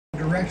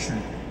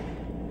direction,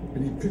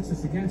 and he pits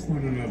us against one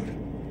another.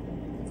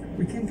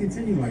 We can't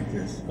continue like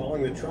this.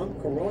 Calling the Trump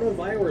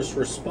coronavirus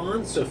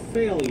response a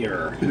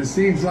failure. And it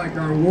seems like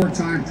our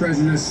wartime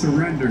president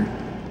surrendered,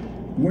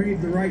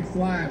 waved the white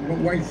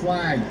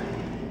flag,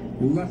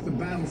 and left the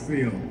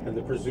battlefield. And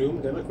the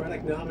presumed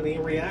Democratic nominee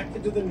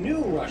reacted to the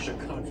new Russia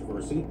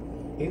controversy.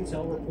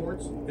 Intel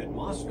reports that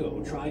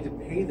Moscow tried to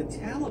pay the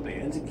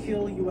Taliban to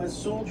kill U.S.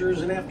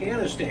 soldiers in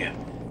Afghanistan.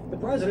 The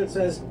president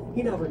says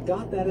he never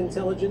got that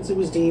intelligence. It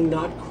was deemed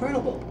not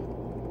credible.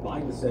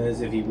 Biden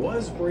says if he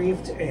was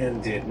briefed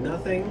and did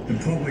nothing,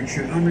 the public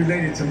should,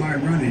 unrelated to my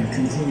running,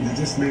 conclude that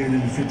this man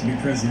isn't fit to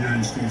be president of the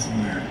United States of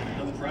America.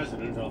 Now, the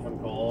president often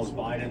calls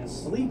Biden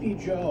Sleepy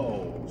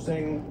Joe,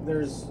 saying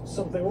there's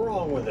something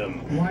wrong with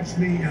him. Watch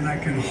me, and I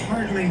can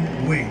hardly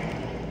wait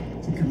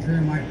to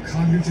compare my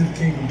cognitive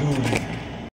capability